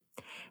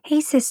Hey,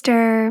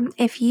 sister,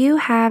 if you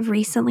have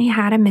recently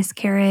had a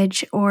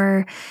miscarriage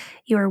or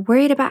you are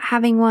worried about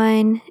having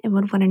one and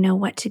would want to know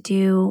what to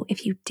do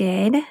if you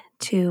did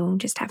to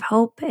just have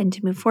hope and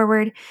to move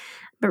forward,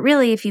 but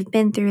really if you've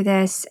been through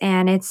this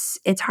and it's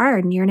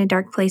hard and you're in a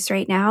dark place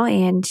right now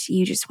and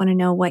you just want to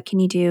know what can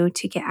you do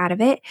to get out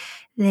of it,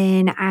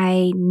 then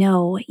I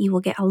know you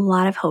will get a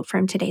lot of hope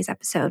from today's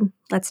episode.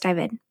 Let's dive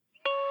in.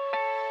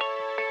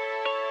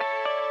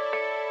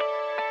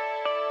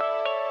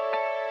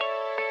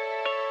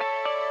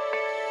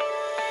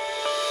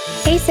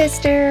 Hey,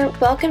 sister.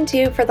 Welcome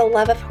to For the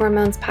Love of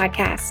Hormones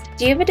podcast.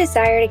 Do you have a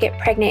desire to get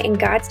pregnant in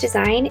God's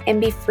design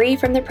and be free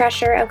from the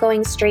pressure of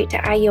going straight to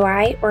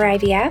IUI or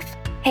IVF?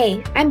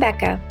 Hey, I'm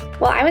Becca.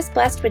 While I was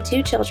blessed with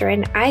 2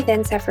 children, I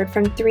then suffered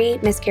from 3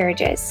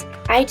 miscarriages.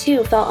 I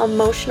too felt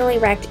emotionally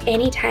wrecked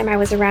anytime I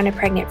was around a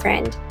pregnant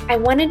friend. I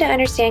wanted to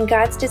understand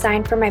God's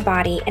design for my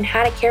body and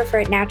how to care for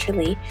it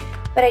naturally,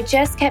 but I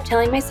just kept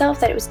telling myself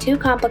that it was too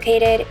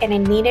complicated and I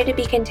needed to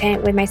be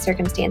content with my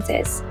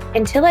circumstances.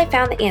 Until I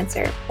found the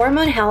answer,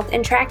 hormone health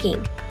and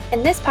tracking.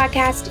 In this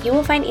podcast, you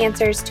will find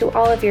answers to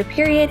all of your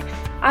period,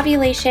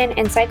 ovulation,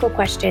 and cycle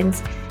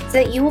questions so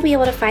that you will be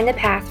able to find the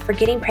path for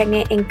getting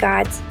pregnant in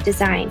God's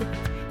design.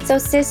 So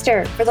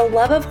sister, for the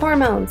love of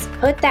hormones,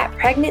 put that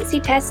pregnancy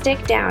test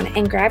stick down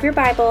and grab your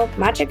Bible,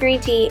 matcha green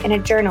tea, and a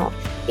journal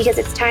because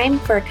it's time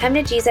for a Come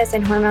to Jesus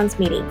and Hormones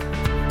meeting.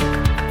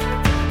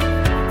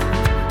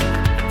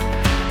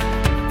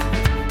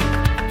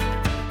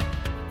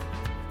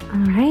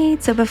 All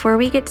right, so before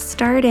we get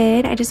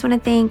started, I just want to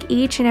thank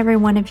each and every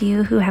one of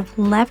you who have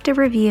left a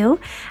review.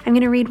 I'm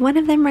going to read one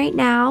of them right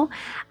now.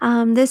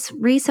 This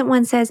recent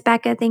one says,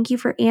 Becca, thank you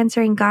for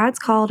answering God's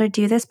call to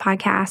do this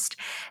podcast.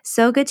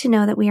 So good to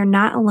know that we are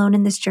not alone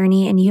in this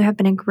journey, and you have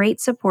been a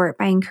great support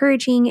by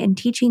encouraging and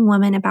teaching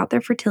women about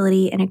their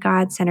fertility in a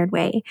God-centered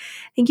way.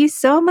 Thank you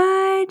so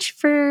much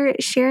for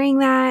sharing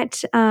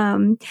that.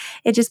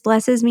 It just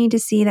blesses me to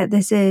see that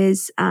this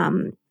is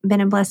been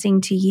a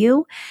blessing to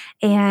you.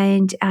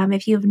 And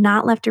if you have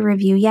not left a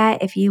review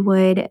yet, if you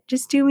would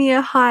just do me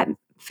a hot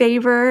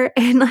favor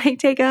and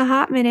take a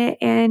hot minute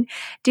and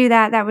do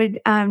that, that would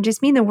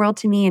just mean the world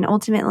to me. And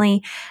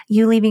ultimately,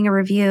 you leaving a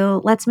review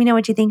lets me know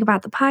what you think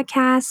about the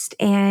podcast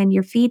and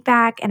your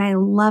feedback. And I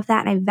love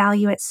that. And I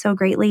value it so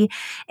greatly.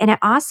 And it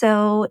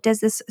also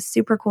does this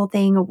super cool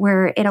thing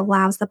where it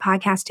allows the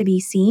podcast to be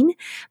seen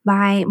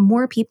by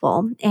more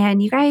people.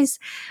 And you guys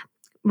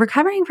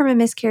recovering from a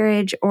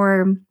miscarriage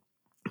or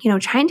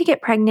trying to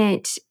get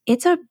pregnant,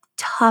 it's a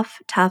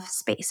tough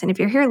space. And if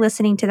you're here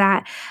listening to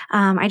that,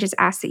 I just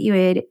ask that you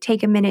would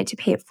take a minute to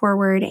pay it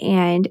forward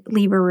and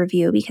leave a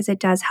review because it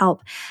does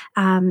help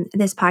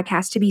this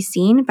podcast to be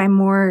seen by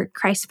more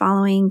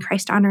Christ-following,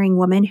 Christ-honoring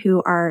women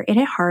who are in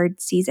a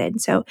hard season.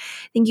 So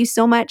thank you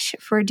so much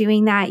for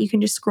doing that. You can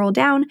just scroll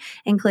down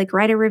and click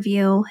write a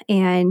review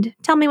and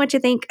tell me what you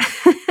think.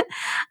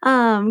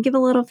 Give a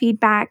little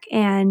feedback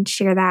and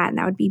share that. And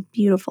that would be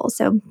beautiful.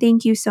 So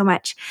thank you so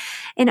much.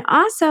 And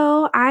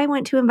also, I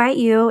want to invite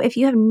you, if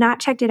you have not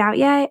checked it out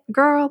yet,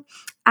 girl,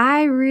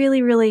 I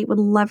really would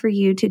love for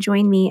you to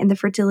join me in the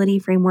Fertility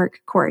Framework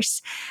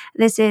course.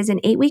 This is an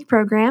 8-week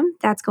program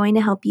that's going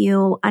to help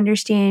you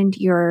understand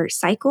your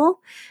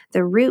cycle,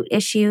 the root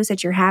issues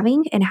that you're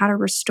having, and how to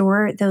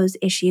restore those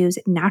issues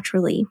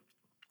naturally.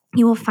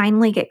 You will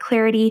finally get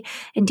clarity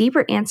and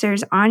deeper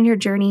answers on your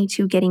journey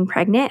to getting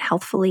pregnant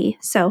healthfully.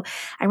 So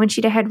I want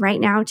you to head right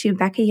now to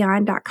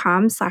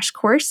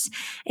beccayan.com/course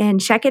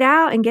and check it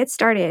out and get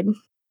started.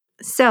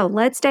 So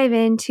let's dive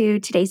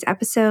into today's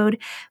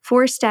episode,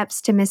 4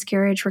 steps to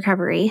miscarriage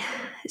recovery.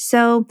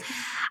 So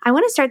I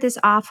want to start this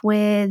off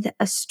with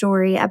a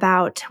story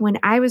about when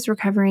I was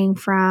recovering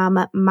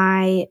from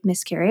my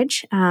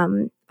miscarriage.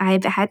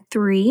 I've had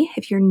 3.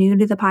 If you're new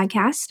to the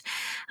podcast,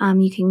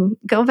 you can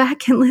go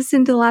back and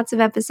listen to lots of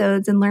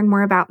episodes and learn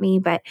more about me.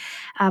 But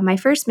my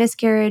first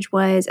miscarriage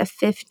was a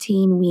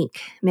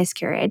 15-week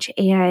miscarriage,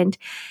 and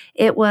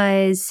it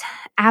was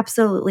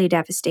absolutely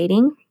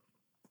devastating.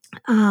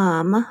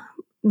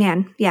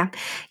 Man, yeah,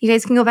 you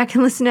guys can go back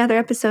and listen to other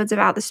episodes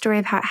about the story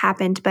of how it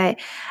happened, but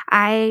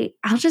I'll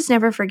just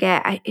never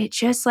forget. It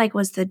just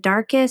was the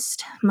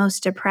darkest,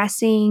 most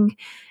depressing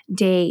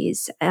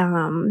days,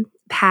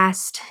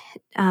 past,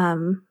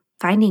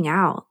 finding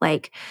out. I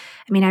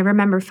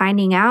remember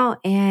finding out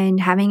and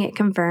having it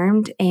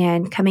confirmed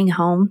and coming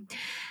home.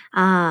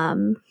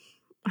 I'm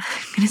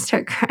going to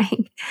start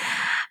crying.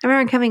 I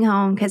remember coming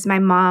home because my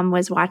mom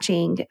was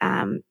watching,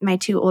 my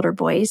 2 older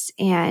boys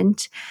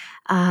and,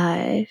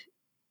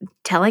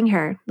 telling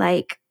her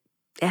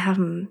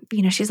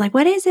she's like,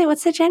 what is it?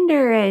 What's the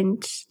gender?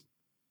 And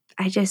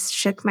I just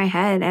shook my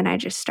head and I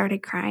just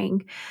started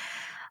crying.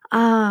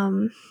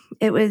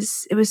 It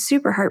was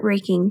super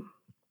heartbreaking.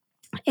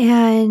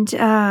 And,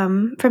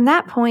 from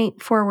that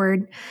point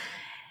forward,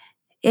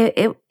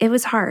 it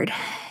was hard.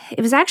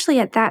 It was actually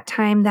at that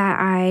time that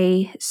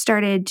I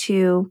started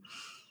to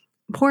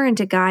pour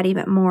into God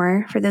even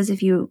more. For those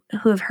of you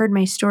who have heard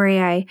my story,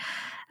 I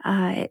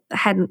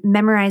had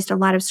memorized a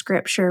lot of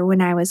scripture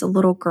when I was a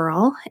little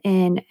girl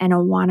in an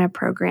Awana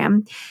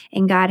program,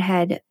 and God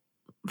had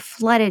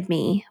flooded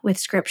me with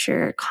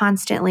scripture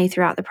constantly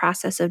throughout the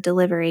process of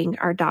delivering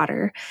our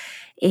daughter.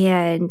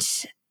 And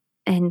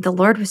the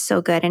Lord was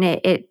so good, and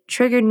it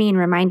triggered me and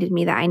reminded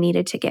me that I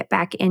needed to get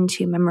back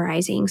into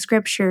memorizing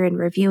scripture and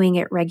reviewing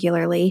it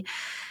regularly.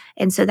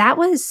 And so that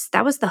was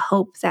the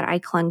hope that I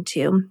clung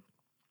to.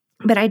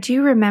 But I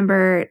do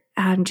remember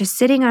just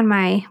sitting on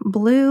my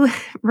blue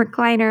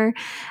recliner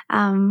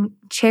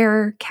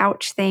chair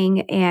couch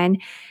thing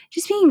and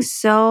just being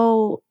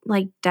so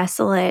like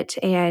desolate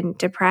and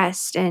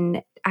depressed.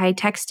 And I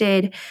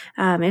texted,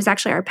 it was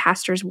actually our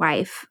pastor's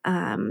wife.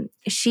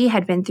 She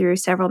had been through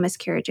several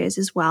miscarriages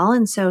as well.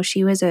 And so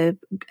she was a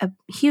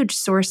huge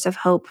source of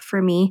hope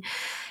for me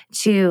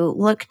to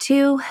look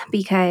to,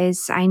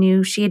 because I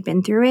knew she had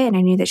been through it and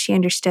I knew that she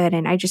understood.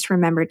 And I just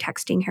remember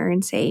texting her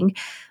and saying,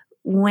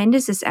 when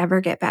does this ever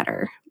get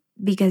better?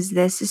 Because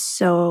this is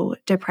so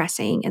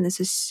depressing and this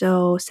is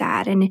so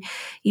sad. And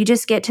you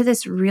just get to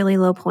this really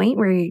low point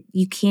where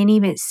you can't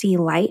even see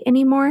light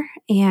anymore.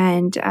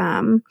 And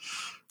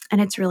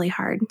it's really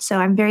hard. So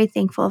I'm very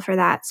thankful for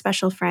that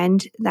special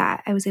friend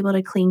that I was able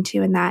to cling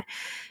to in that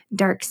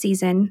dark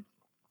season.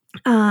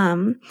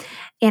 And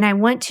I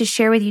want to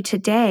share with you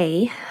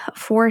today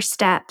 4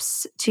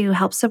 steps to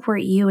help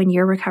support you in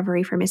your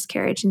recovery from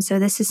miscarriage. And so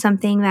this is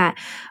something that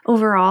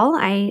overall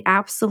I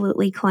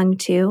absolutely clung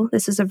to.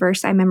 This is a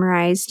verse I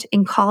memorized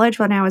in college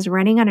when I was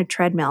running on a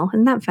treadmill.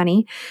 Isn't that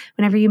funny?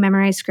 Whenever you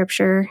memorize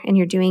scripture and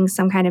you're doing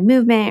some kind of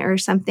movement or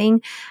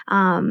something,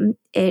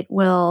 it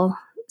will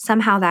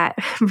somehow that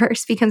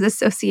verse becomes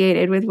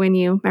associated with when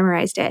you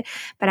memorized it.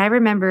 But I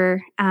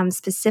remember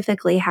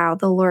specifically how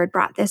the Lord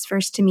brought this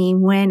verse to me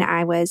when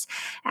I was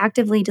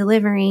actively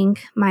delivering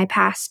my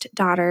past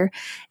daughter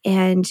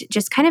and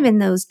just kind of in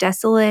those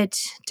desolate,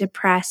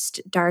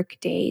 depressed, dark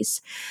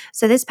days.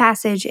 So this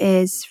passage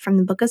is from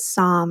the book of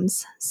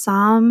Psalms,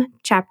 Psalm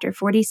chapter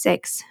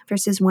 46,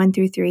 verses 1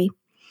 through 3.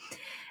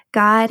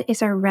 God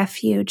is our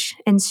refuge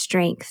and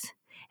strength,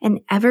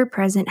 an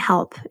ever-present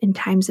help in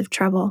times of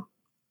trouble.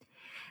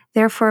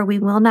 Therefore, we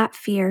will not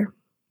fear,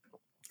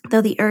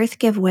 though the earth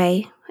give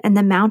way and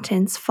the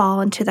mountains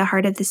fall into the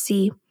heart of the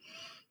sea,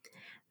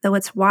 though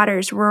its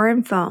waters roar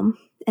and foam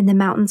and the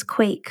mountains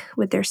quake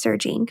with their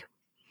surging.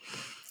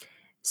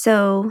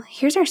 So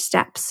here's our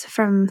steps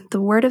from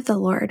the word of the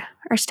Lord.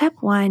 Our step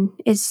 1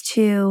 is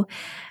to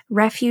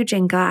refuge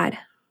in God.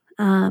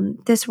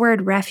 This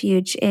word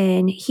refuge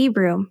in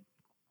Hebrew,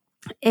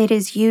 it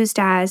is used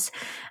as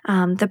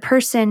the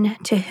person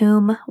to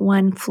whom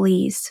one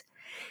flees.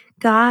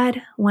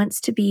 God wants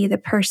to be the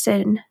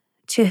person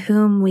to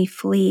whom we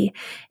flee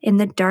in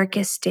the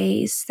darkest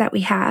days that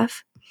we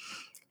have.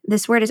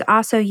 This word is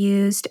also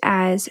used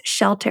as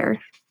shelter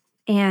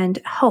and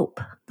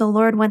hope. The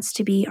Lord wants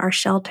to be our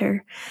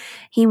shelter.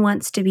 He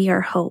wants to be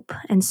our hope.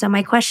 And so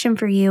my question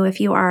for you, if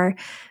you are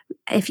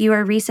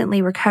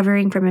recently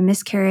recovering from a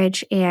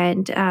miscarriage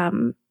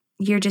and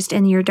you're just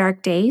in your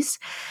dark days,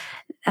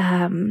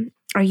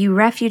 are you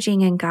refuging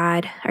in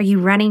God? Are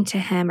you running to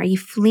Him? Are you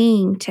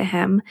fleeing to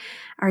Him?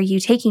 Are you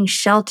taking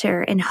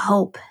shelter and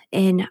hope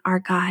in our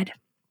God?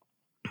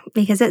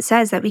 Because it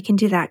says that we can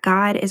do that.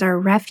 God is our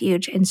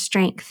refuge and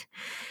strength.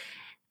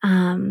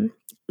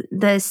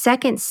 The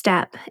second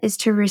step is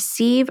to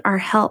receive our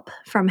help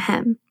from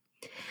Him.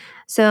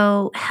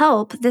 So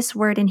help, this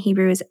word in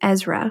Hebrew is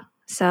Ezra.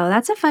 So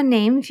that's a fun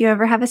name. If you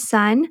ever have a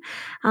son,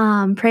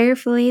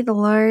 prayerfully, the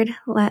Lord,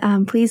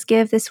 please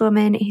give this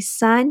woman a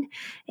son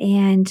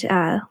and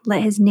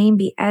let his name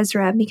be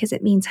Ezra, because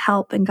it means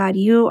help. And God,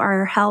 you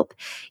are our help.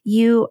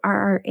 You are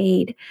our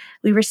aid.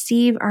 We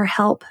receive our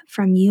help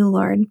from you,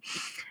 Lord.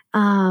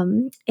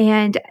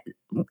 And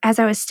as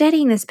I was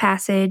studying this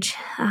passage,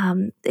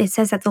 it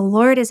says that the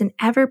Lord is an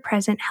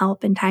ever-present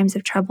help in times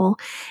of trouble.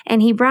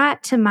 And he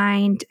brought to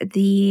mind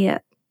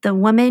the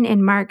woman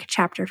in Mark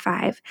chapter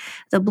 5,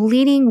 the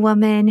bleeding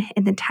woman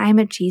in the time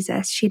of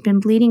Jesus. She'd been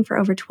bleeding for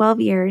over 12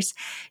 years.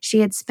 She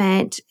had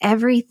spent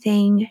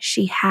everything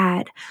she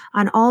had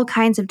on all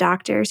kinds of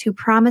doctors who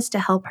promised to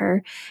help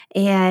her.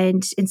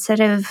 And instead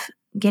of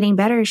getting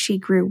better, she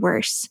grew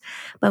worse.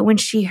 But when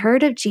she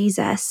heard of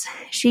Jesus,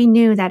 she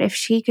knew that if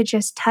she could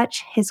just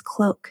touch his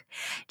cloak,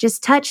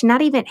 just touch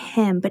not even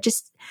him, but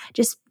just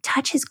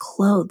touch his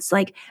clothes,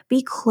 like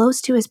be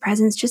close to his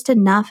presence just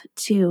enough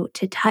to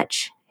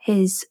touch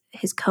his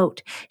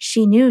coat,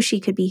 she knew she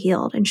could be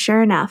healed. And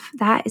sure enough,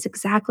 that is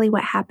exactly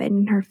what happened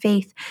in her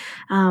faith.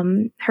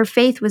 Her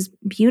faith was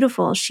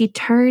beautiful. She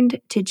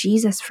turned to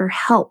Jesus for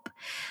help,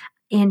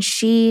 and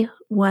she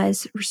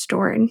was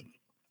restored.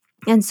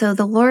 And so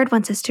the Lord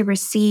wants us to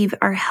receive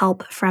our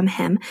help from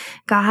him.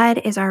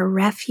 God is our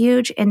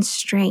refuge and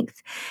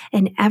strength,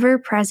 an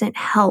ever-present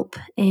help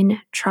in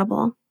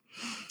trouble.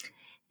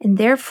 And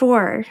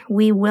therefore,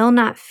 we will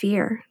not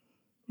fear.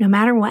 no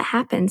matter what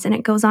happens. And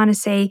it goes on to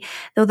say,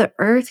 though the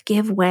earth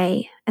give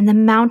way and the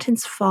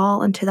mountains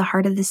fall into the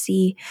heart of the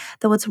sea,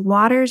 though its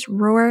waters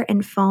roar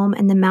and foam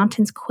and the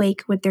mountains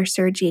quake with their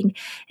surging.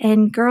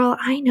 And girl,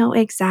 I know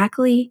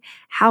exactly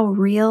how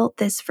real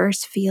this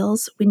verse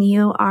feels when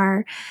you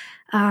are,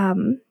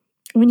 when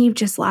you've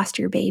just lost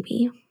your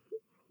baby.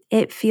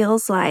 It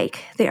feels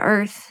like the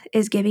earth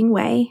is giving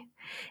way.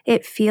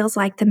 It feels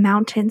like the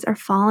mountains are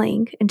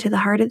falling into the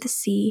heart of the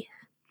sea.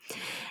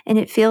 And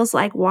it feels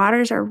like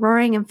waters are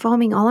roaring and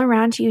foaming all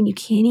around you and you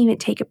can't even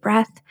take a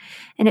breath.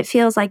 And it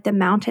feels like the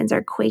mountains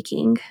are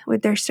quaking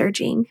with their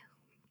surging.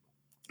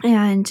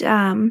 And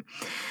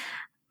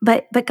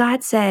but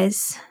God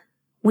says,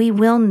 we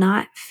will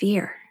not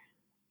fear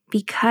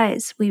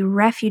because we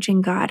refuge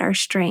in God, our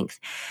strength.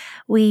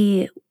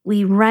 We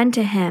run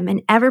to him,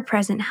 an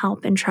ever-present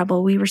help in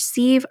trouble. We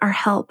receive our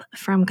help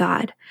from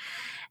God.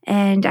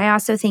 And I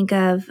also think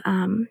of,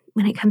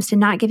 when it comes to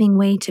not giving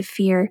way to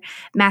fear,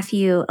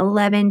 Matthew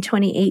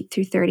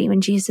 11:28-30,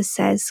 when Jesus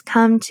says,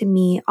 come to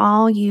me,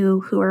 all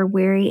you who are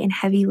weary and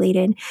heavy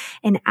laden,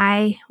 and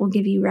I will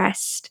give you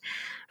rest.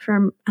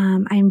 For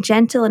I am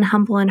gentle and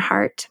humble in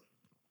heart.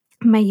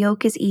 My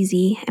yoke is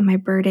easy and my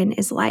burden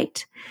is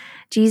light.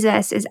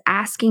 Jesus is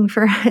asking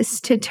for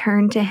us to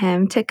turn to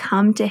him, to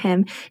come to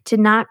him, to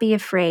not be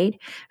afraid.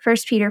 1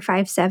 Peter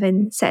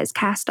 5:7 says,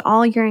 cast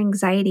all your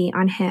anxiety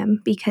on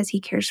him because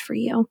he cares for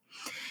you.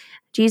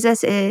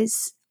 Jesus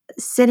is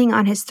sitting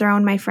on his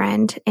throne, my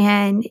friend,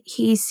 and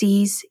he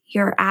sees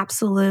your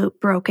absolute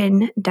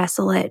broken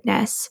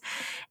desolateness.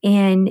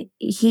 And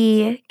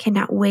he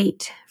cannot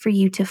wait for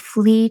you to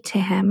flee to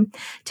him,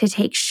 to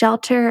take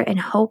shelter and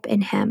hope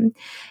in him,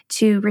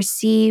 to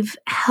receive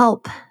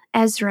help,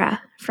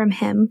 Ezra, from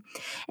him,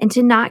 and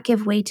to not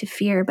give way to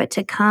fear, but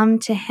to come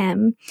to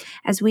him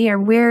as we are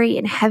weary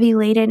and heavy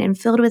laden and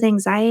filled with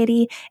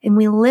anxiety. And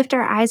we lift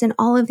our eyes in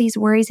all of these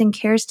worries and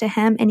cares to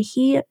him, and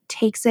he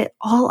takes it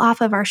all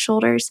off of our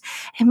shoulders.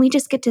 And we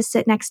just get to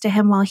sit next to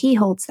him while he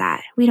holds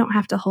that. We don't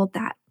have to hold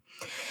that.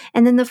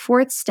 And then the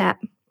fourth step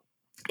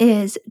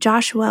is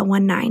Joshua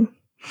 1:9.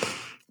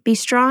 Be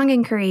strong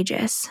and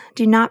courageous.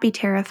 Do not be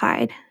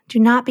terrified. Do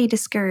not be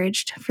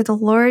discouraged, for the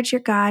Lord your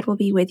God will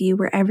be with you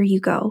wherever you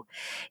go.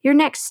 Your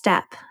next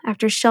step,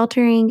 after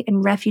sheltering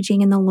and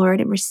refuging in the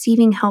Lord and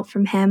receiving help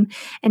from him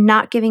and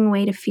not giving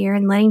way to fear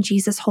and letting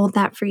Jesus hold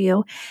that for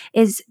you,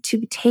 is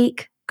to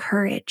take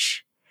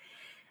courage.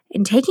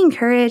 And taking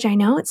courage, I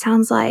know it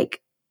sounds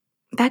like,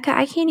 Becca,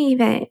 I can't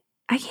even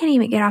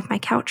get off my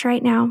couch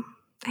right now.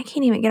 I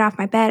can't even get off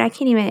my bed. I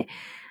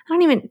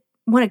don't even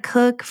want to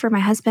cook for my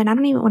husband. I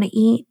don't even want to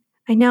eat.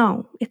 I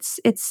know it's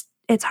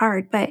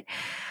hard, but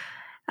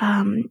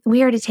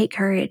we are to take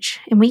courage,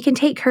 and we can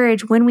take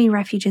courage when we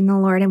refuge in the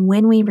Lord and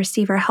when we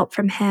receive our help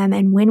from him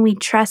and when we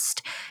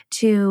trust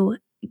to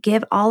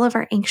give all of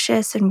our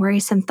anxious and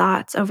worrisome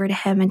thoughts over to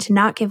him and to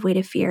not give way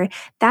to fear.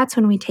 That's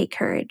when we take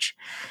courage.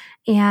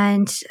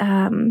 And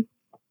I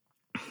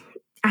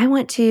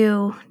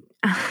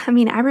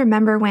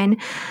remember when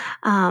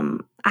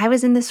I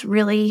was in this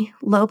really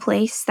low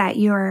place that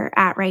you're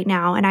at right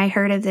now, and I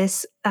heard of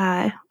this,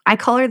 I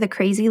call her the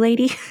crazy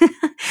lady.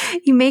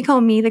 You may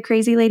call me the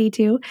crazy lady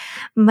too,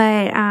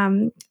 but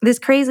this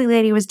crazy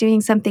lady was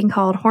doing something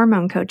called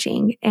hormone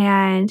coaching,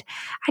 and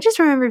I just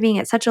remember being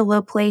at such a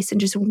low place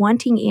and just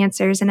wanting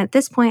answers, and at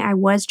this point I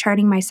was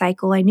charting my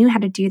cycle. I knew how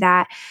to do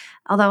that,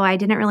 although I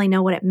didn't really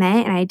know what it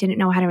meant and I didn't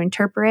know how to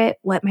interpret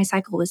what my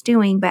cycle was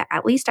doing, but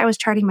at least I was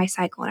charting my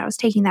cycle and I was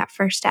taking that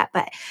first step.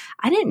 But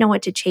I didn't know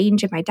what to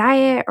change in my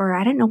diet, or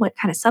I didn't know what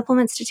kind of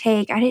supplements to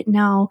take. I didn't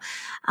know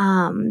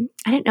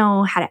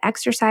how to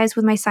exercise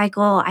with my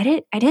cycle.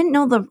 I didn't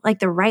know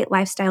the right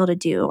lifestyle to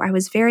do. I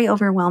was very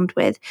overwhelmed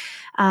with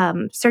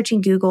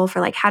searching Google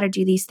for how to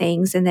do these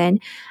things. And then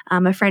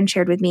a friend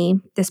shared with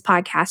me this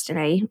podcast,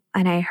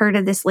 and I heard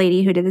of this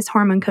lady who did this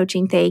hormone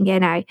coaching thing,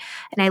 and I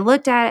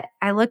looked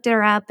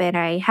her up, and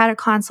I had a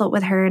consult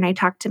with her, and I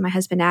talked to my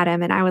husband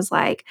Adam, and I was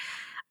like,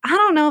 I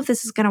don't know if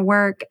this is going to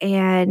work,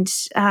 and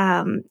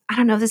I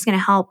don't know if this is going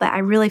to help, but I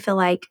really feel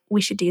like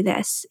we should do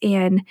this.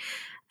 And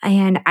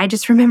I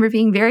just remember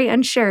being very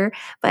unsure,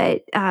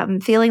 but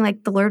feeling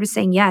like the Lord was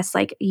saying, yes,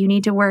 you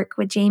need to work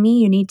with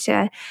Jamie. You need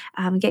to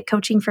get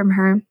coaching from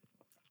her.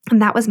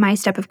 And that was my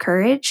step of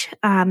courage,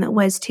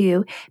 was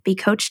to be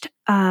coached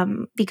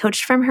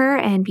from her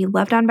and be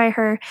loved on by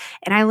her.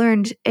 And I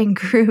learned and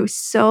grew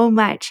so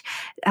much,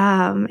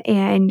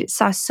 and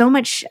saw so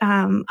much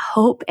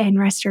hope and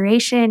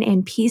restoration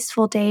and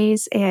peaceful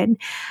days. And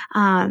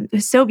it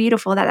was so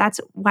beautiful that's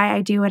why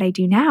I do what I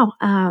do now.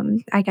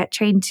 I got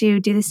trained to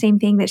do the same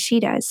thing that she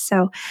does.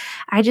 So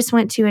I just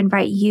want to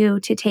invite you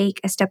to take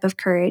a step of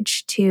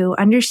courage to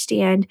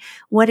understand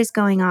what is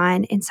going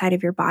on inside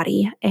of your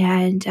body,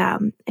 and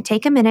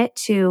take a minute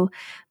to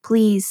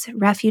Please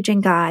refuge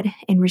in God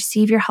and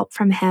receive your help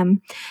from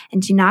Him,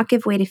 and do not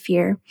give way to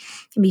fear,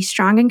 and be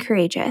strong and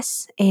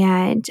courageous,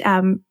 and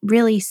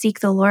really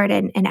seek the Lord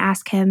and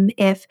ask Him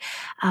if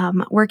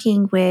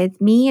working with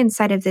me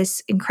inside of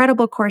this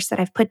incredible course that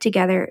I've put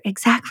together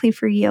exactly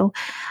for you,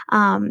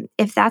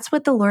 if that's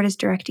what the Lord is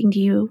directing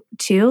you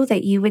to,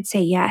 that you would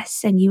say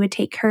yes and you would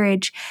take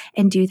courage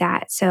and do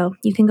that. So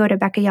you can go to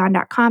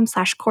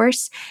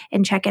beccayon.com/course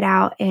and check it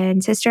out.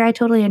 And sister, I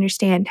totally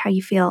understand how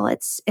you feel.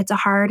 It's a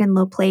hard and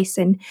low place,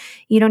 and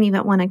you don't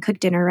even want to cook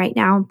dinner right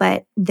now,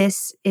 but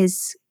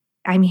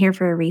I'm here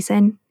for a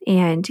reason,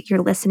 and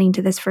you're listening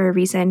to this for a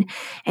reason,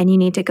 and you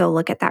need to go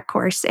look at that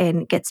course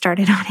and get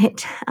started on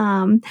it.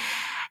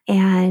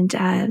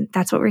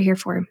 That's what we're here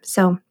for.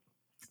 So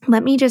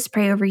let me just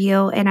pray over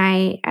you, and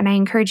I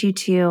encourage you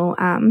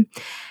to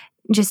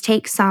just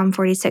take Psalm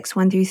 46,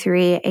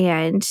 1-3.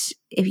 And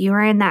if you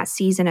are in that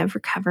season of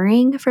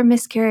recovering from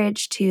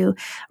miscarriage, to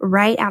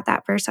write out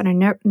that verse on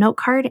a note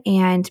card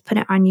and put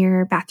it on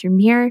your bathroom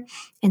mirror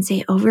and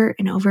say over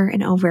and over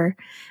and over,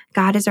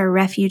 God is our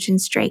refuge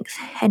and strength,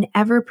 an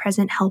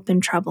ever-present help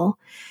in trouble.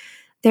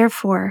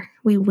 Therefore,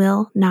 we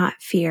will not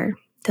fear,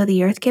 though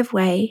the earth give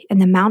way and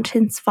the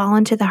mountains fall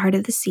into the heart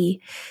of the sea,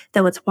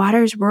 though its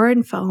waters roar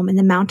and foam and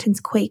the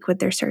mountains quake with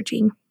their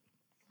surging.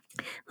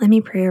 Let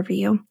me pray over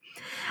you.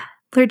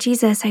 Lord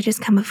Jesus, I just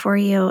come before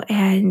you,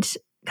 and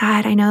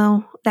God, I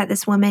know that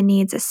this woman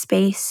needs a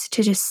space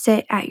to just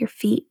sit at your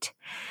feet.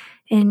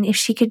 And if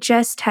she could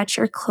just touch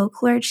your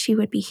cloak, Lord, she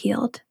would be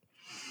healed.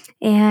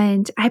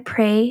 And I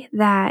pray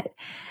that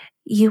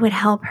you would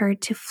help her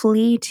to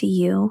flee to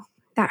you,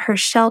 that her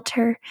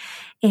shelter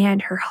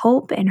and her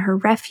hope and her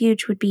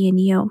refuge would be in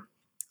you.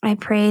 I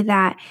pray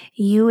that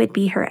you would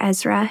be her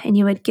Ezra, and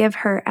you would give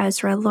her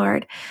Ezra,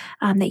 Lord,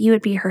 that you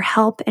would be her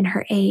help and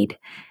her aid,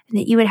 and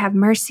that you would have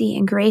mercy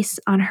and grace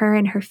on her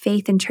and her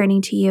faith in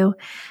turning to you.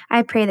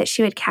 I pray that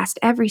she would cast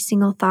every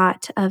single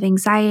thought of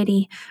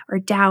anxiety or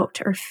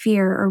doubt or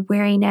fear or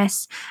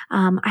weariness.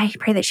 I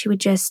pray that she would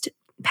just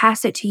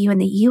pass it to you, and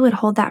that you would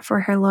hold that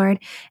for her, Lord,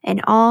 and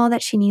all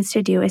that she needs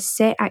to do is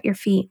sit at your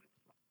feet.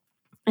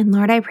 And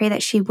Lord, I pray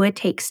that she would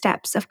take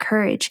steps of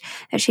courage,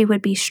 that she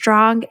would be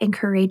strong and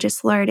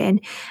courageous, Lord. And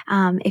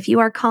if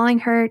you are calling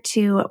her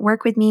to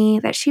work with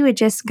me, that she would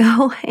just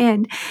go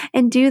and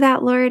do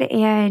that, Lord,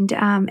 and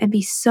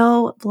be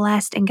so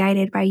blessed and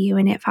guided by you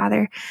in it,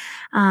 Father.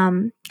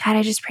 God,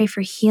 I just pray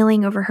for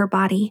healing over her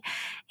body,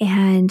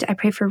 and I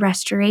pray for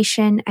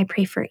restoration. I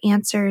pray for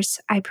answers.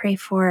 I pray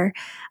for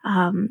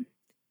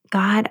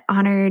God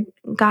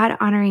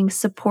honoring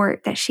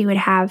support that she would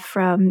have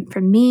from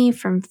me,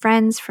 from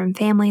friends, from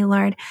family,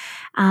 Lord.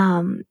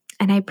 And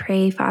I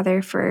pray,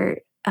 Father, for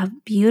a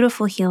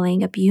beautiful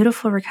healing, a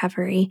beautiful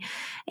recovery,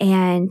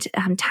 and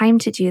time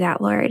to do that,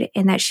 Lord,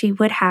 and that she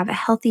would have a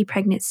healthy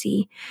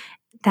pregnancy,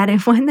 that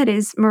is one that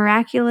is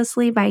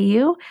miraculously by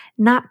you,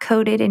 not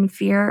coated in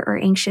fear or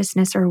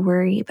anxiousness or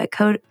worry, but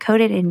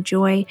coated in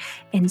joy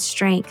and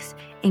strength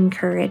and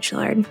courage,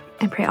 Lord.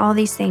 I pray all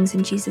these things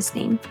in Jesus'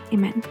 name.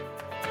 Amen.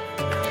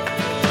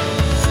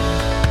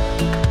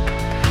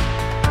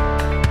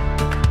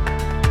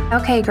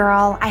 Okay,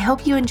 girl, I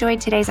hope you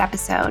enjoyed today's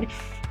episode.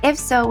 If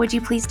so, would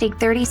you please take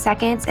 30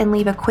 seconds and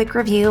leave a quick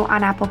review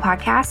on Apple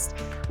Podcasts?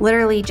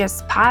 Literally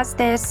just pause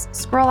this,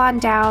 scroll on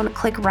down,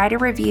 click write a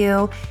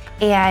review,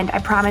 and I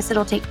promise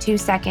it'll take 2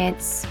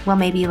 seconds, well,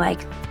 maybe like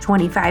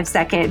 25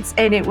 seconds,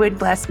 and it would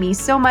bless me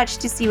so much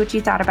to see what you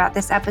thought about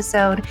this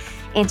episode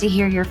and to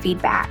hear your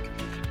feedback.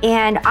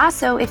 And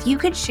also, if you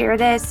could share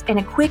this in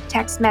a quick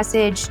text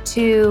message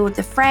to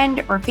the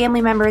friend or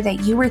family member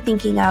that you were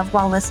thinking of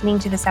while listening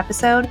to this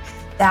episode,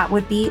 that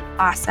would be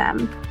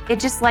awesome. It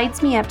just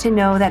lights me up to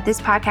know that this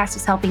podcast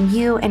is helping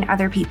you and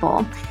other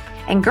people.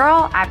 And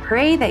girl, I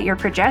pray that your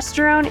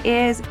progesterone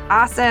is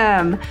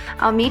awesome.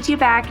 I'll meet you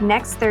back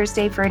next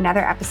Thursday for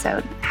another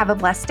episode. Have a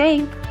blessed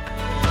day.